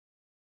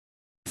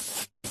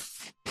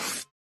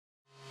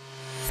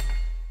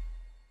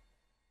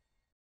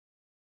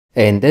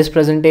In this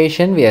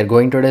presentation, we are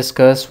going to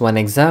discuss one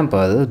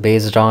example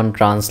based on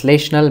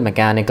translational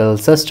mechanical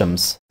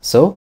systems.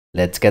 So,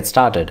 let's get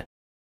started.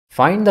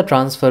 Find the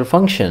transfer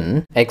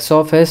function x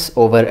of s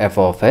over f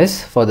of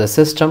s for the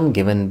system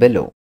given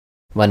below.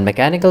 One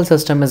mechanical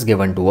system is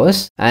given to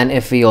us, and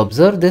if we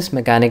observe this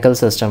mechanical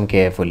system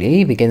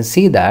carefully, we can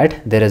see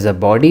that there is a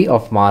body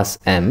of mass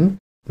m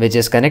which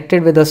is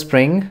connected with a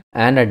spring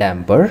and a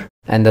damper,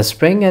 and the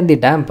spring and the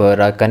damper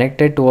are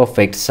connected to a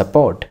fixed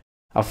support.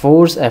 A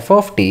force F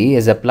of t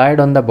is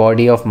applied on the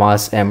body of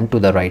mass m to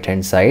the right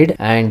hand side,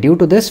 and due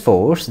to this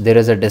force there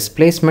is a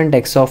displacement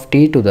x of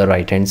t to the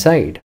right hand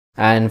side.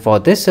 And for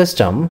this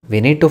system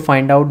we need to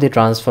find out the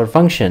transfer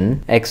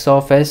function x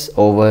of s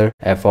over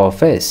f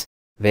of s,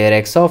 where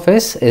x of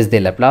s is the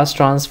Laplace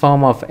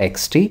transform of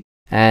xt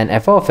and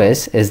f of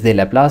s is the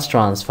Laplace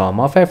transform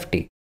of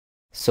ft.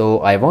 So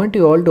I want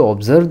you all to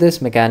observe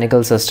this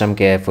mechanical system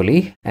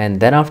carefully,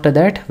 and then after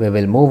that we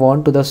will move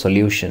on to the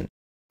solution.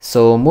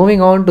 So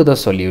moving on to the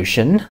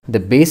solution, the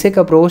basic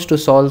approach to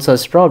solve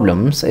such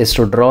problems is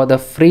to draw the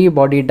free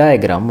body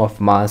diagram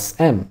of mass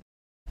m.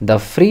 The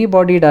free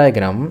body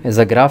diagram is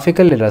a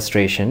graphical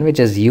illustration which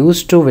is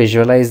used to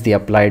visualize the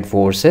applied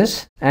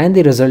forces and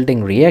the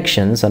resulting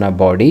reactions on a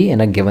body in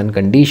a given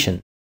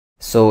condition.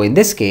 So in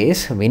this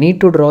case, we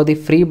need to draw the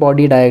free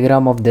body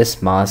diagram of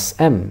this mass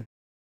m.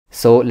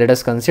 So let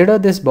us consider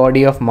this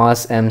body of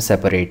mass m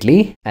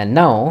separately, and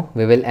now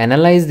we will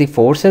analyze the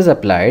forces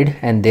applied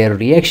and their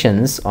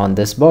reactions on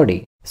this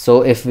body.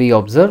 So if we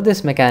observe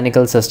this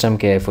mechanical system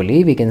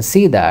carefully, we can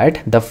see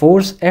that the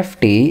force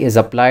Ft is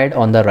applied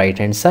on the right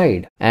hand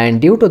side,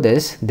 and due to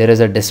this there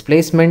is a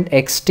displacement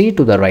xt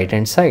to the right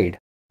hand side.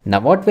 Now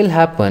what will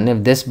happen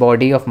if this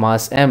body of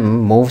mass m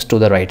moves to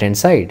the right hand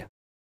side?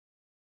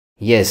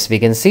 Yes, we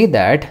can see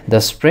that the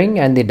spring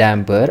and the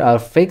damper are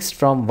fixed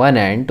from one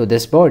end to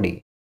this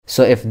body.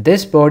 So if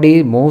this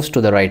body moves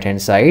to the right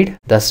hand side,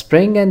 the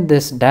spring and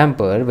this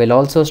damper will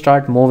also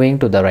start moving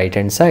to the right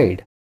hand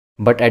side.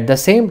 But at the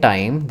same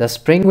time, the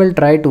spring will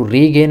try to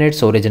regain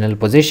its original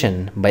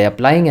position by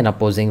applying an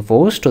opposing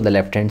force to the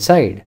left hand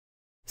side.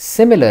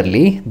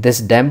 Similarly, this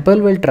damper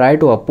will try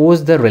to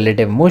oppose the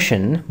relative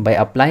motion by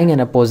applying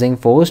an opposing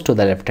force to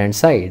the left hand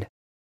side.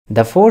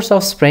 The force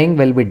of spring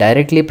will be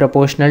directly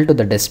proportional to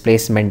the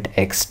displacement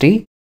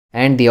xt,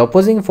 and the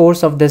opposing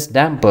force of this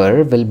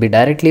damper will be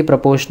directly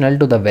proportional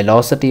to the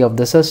velocity of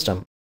the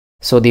system.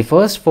 So the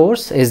first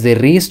force is the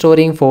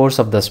restoring force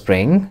of the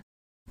spring.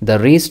 The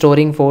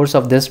restoring force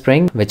of this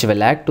spring which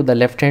will act to the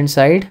left hand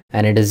side,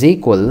 and it is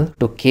equal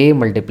to k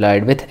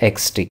multiplied with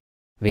xt.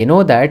 We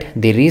know that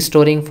the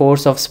restoring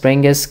force of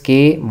spring is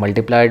k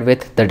multiplied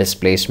with the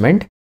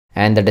displacement,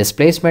 and the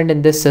displacement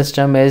in this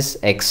system is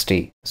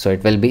xt. So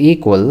it will be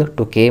equal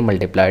to k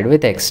multiplied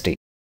with xt.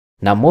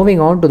 Now moving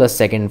on to the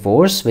second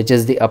force, which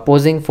is the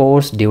opposing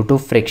force due to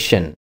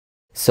friction.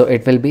 So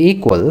it will be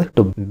equal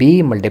to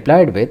b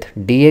multiplied with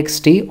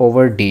dxt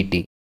over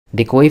dt.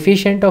 The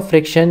coefficient of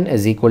friction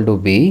is equal to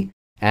b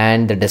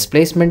and the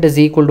displacement is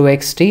equal to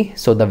xt.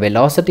 So the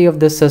velocity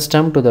of this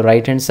system to the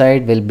right hand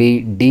side will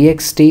be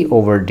dxt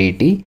over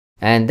dt,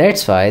 and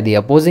that's why the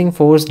opposing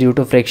force due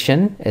to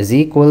friction is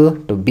equal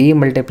to b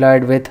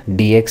multiplied with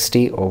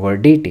dxt over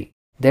dt.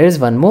 There is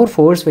one more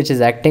force which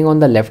is acting on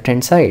the left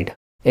hand side.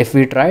 If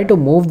we try to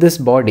move this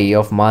body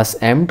of mass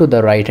m to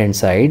the right hand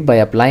side by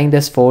applying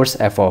this force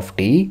f of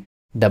t,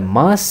 the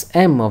mass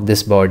m of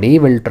this body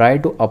will try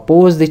to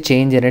oppose the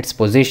change in its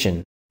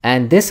position,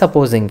 and this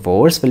opposing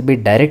force will be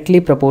directly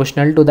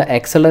proportional to the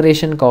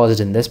acceleration caused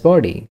in this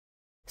body.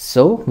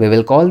 So we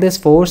will call this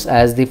force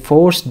as the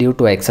force due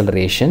to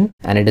acceleration,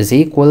 and it is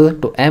equal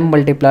to m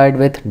multiplied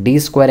with d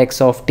square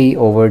x of t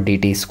over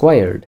dt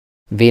squared.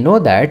 We know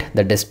that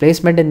the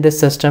displacement in this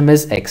system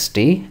is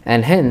xt,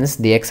 and hence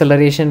the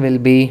acceleration will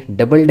be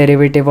double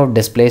derivative of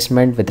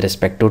displacement with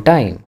respect to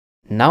time.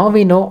 Now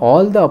we know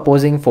all the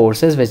opposing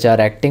forces which are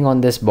acting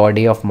on this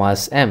body of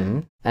mass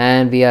m,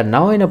 and we are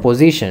now in a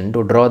position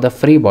to draw the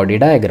free body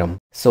diagram.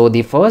 So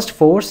the first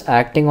force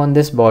acting on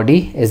this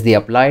body is the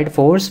applied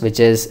force, which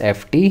is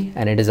Ft,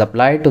 and it is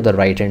applied to the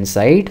right hand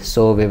side.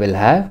 So we will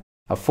have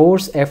a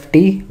force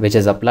Ft which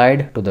is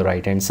applied to the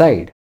right hand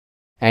side.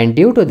 And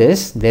due to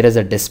this, there is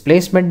a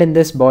displacement in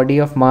this body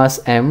of mass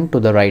m to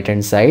the right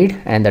hand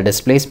side, and the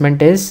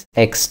displacement is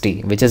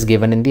xt, which is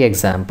given in the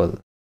example.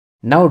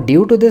 Now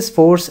due to this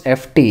force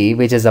Ft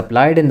which is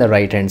applied in the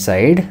right hand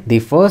side, the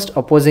first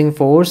opposing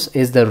force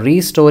is the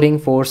restoring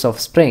force of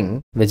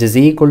spring, which is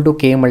equal to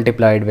k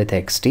multiplied with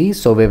xt.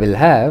 So we will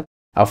have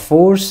a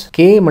force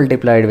k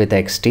multiplied with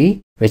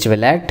xt which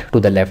will act to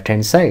the left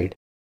hand side.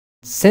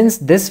 Since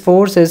this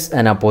force is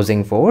an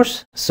opposing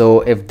force,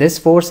 so if this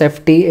force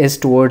Ft is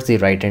towards the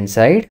right hand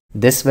side,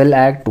 this will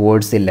act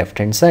towards the left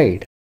hand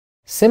side.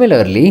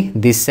 Similarly,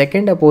 the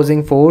second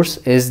opposing force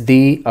is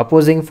the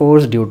opposing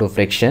force due to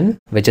friction,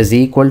 which is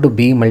equal to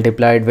b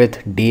multiplied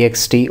with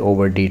dxt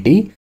over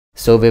dt.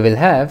 So we will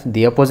have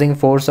the opposing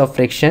force of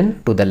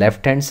friction to the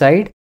left hand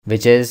side,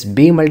 which is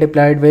b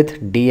multiplied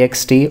with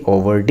dxt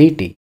over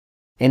dt.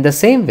 In the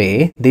same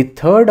way, the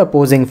third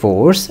opposing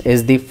force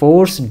is the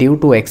force due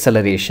to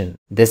acceleration.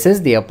 This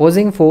is the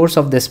opposing force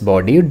of this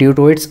body due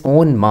to its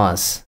own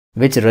mass,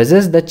 which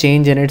resists the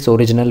change in its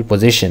original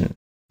position,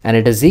 and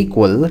it is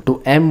equal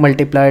to m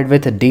multiplied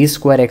with d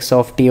square x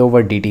of t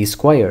over dt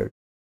squared.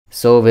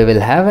 So we will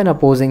have an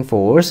opposing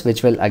force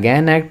which will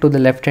again act to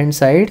the left hand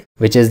side,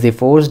 which is the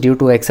force due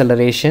to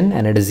acceleration,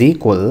 and it is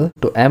equal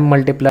to m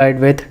multiplied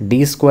with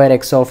d square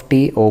x of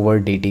t over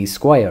dt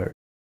squared.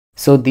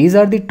 So these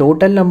are the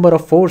total number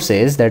of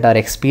forces that are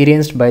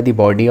experienced by the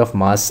body of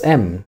mass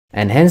m,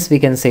 and hence we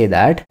can say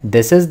that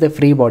this is the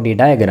free body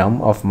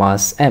diagram of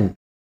mass m.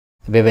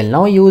 We will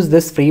now use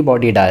this free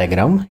body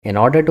diagram in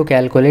order to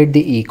calculate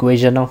the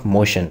equation of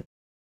motion.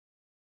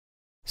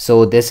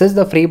 So this is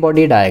the free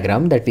body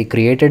diagram that we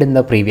created in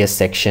the previous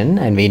section,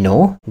 and we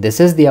know this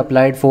is the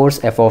applied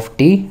force f of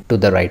t to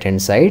the right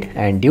hand side,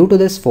 and due to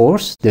this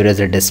force there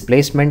is a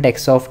displacement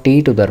x of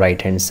t to the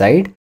right hand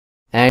side.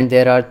 And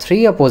there are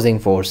three opposing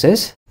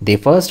forces. The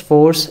first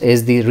force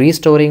is the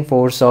restoring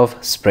force of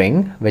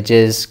spring, which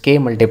is k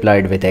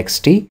multiplied with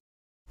xt.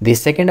 The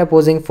second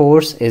opposing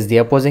force is the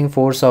opposing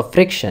force of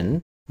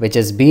friction, which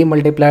is b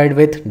multiplied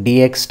with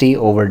dxt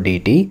over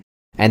dt.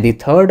 And the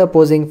third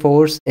opposing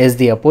force is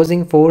the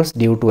opposing force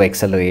due to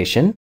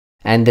acceleration,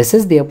 and this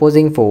is the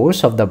opposing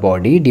force of the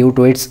body due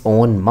to its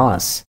own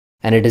mass,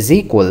 and it is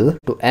equal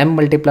to m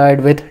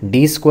multiplied with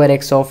d square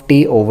x of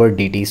t over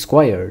dt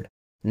squared.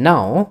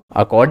 Now,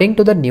 according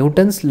to the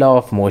Newton's law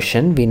of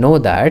motion, we know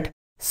that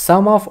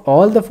sum of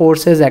all the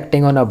forces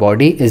acting on a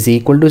body is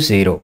equal to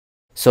 0.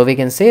 So we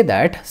can say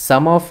that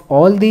sum of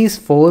all these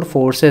four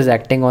forces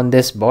acting on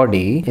this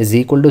body is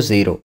equal to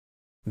 0.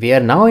 We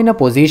are now in a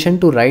position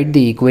to write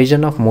the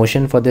equation of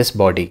motion for this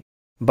body.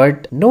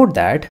 But note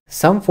that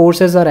some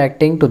forces are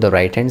acting to the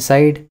right hand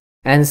side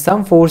and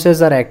some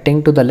forces are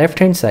acting to the left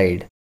hand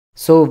side.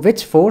 So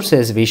which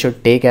forces we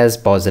should take as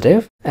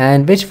positive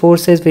and which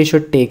forces we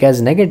should take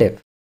as negative?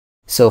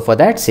 So for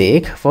that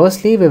sake,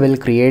 firstly we will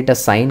create a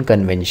sine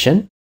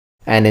convention,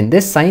 and in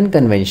this sine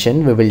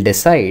convention we will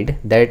decide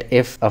that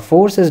if a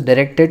force is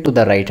directed to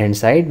the right hand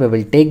side, we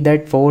will take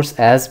that force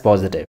as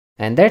positive.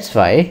 And that's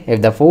why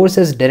if the force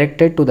is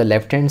directed to the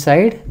left hand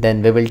side,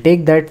 then we will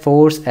take that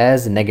force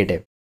as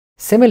negative.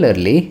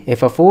 Similarly,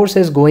 if a force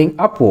is going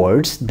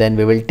upwards, then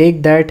we will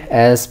take that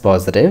as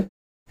positive,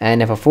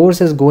 and if a force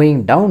is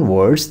going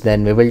downwards,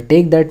 then we will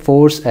take that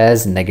force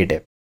as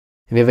negative.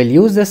 We will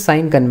use this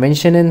sine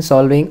convention in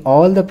solving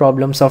all the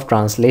problems of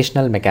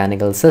translational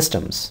mechanical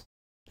systems.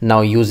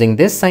 Now using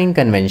this sine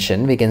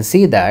convention, we can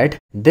see that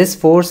this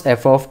force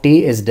f of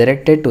t is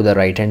directed to the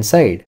right hand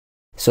side.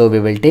 So we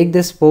will take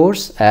this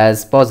force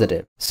as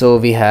positive. So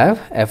we have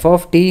f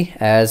of t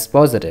as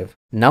positive.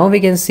 Now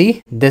we can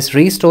see this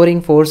restoring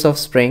force of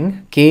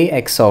spring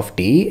kx of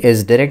t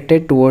is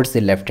directed towards the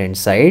left hand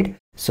side.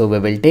 So we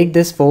will take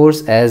this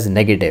force as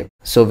negative.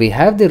 So we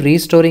have the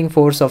restoring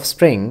force of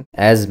spring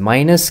as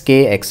minus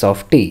kx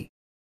of t.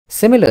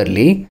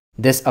 Similarly,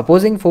 this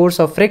opposing force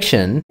of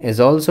friction is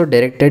also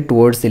directed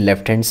towards the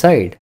left hand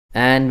side,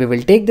 and we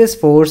will take this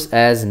force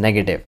as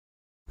negative.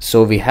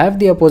 So we have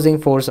the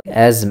opposing force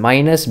as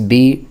minus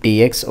b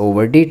dx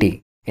over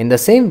dt. In the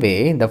same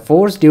way, the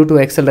force due to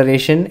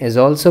acceleration is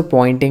also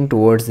pointing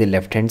towards the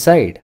left hand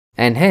side,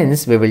 and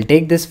hence we will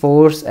take this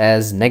force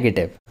as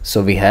negative.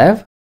 So we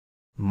have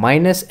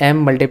minus m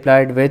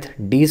multiplied with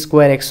d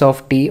square x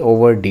of t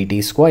over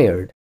dt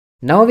squared.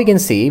 Now we can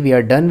see we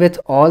are done with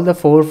all the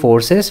four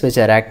forces which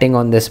are acting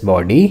on this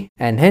body,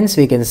 and hence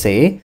we can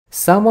say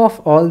sum of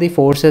all the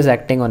forces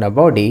acting on a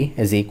body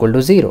is equal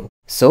to 0.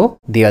 So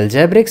the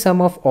algebraic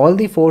sum of all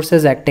the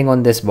forces acting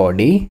on this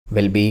body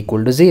will be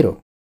equal to 0.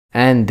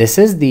 And this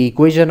is the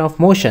equation of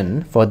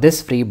motion for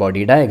this free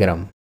body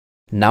diagram.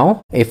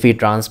 Now, if we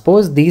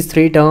transpose these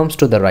three terms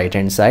to the right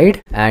hand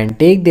side and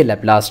take the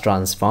Laplace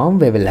transform,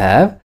 we will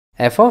have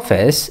f of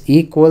s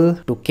equal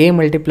to k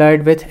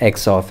multiplied with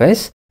x of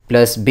s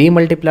plus b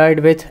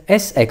multiplied with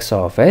sx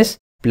of s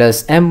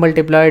plus m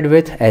multiplied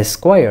with s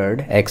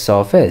squared x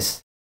of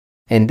s.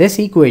 In this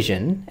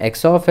equation,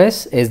 x of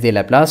s is the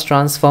Laplace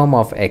transform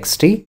of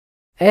xt,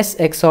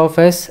 sx of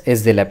s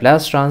is the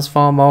Laplace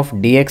transform of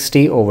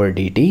dxt over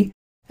dt,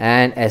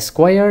 and s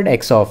squared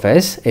x of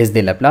s is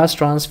the Laplace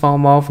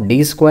transform of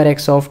d square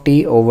x of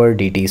t over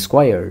dt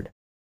squared,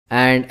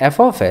 and f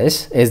of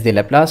s is the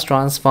Laplace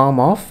transform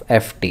of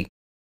ft.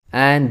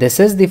 And this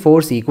is the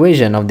force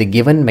equation of the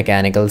given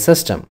mechanical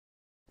system.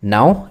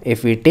 Now,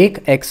 if we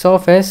take x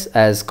of s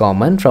as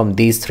common from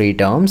these three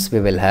terms,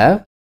 we will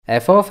have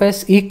f of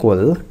s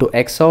equal to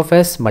x of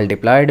s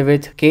multiplied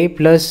with k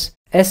plus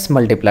s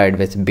multiplied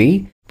with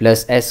b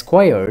plus s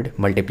squared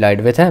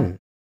multiplied with m.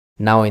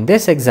 Now in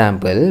this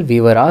example,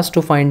 we were asked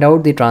to find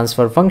out the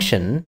transfer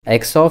function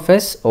x of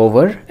s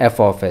over f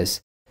of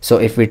s. So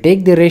if we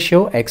take the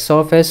ratio x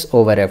of s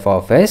over f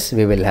of s,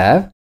 we will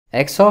have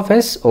x of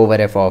s over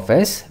f of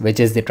s, which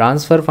is the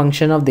transfer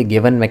function of the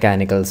given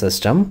mechanical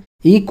system,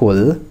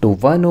 equal to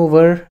 1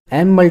 over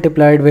m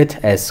multiplied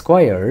with s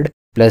squared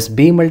plus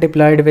b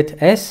multiplied with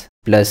s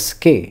plus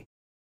k.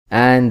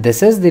 And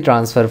this is the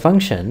transfer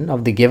function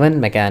of the given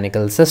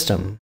mechanical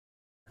system.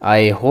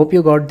 I hope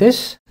you got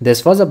this.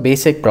 This was a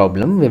basic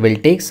problem. We will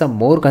take some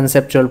more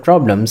conceptual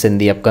problems in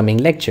the upcoming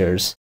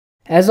lectures.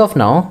 As of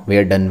now, we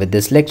are done with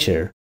this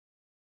lecture.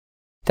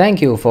 Thank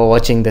you for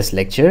watching this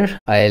lecture.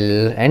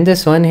 I'll end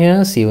this one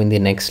here. See you in the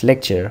next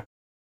lecture.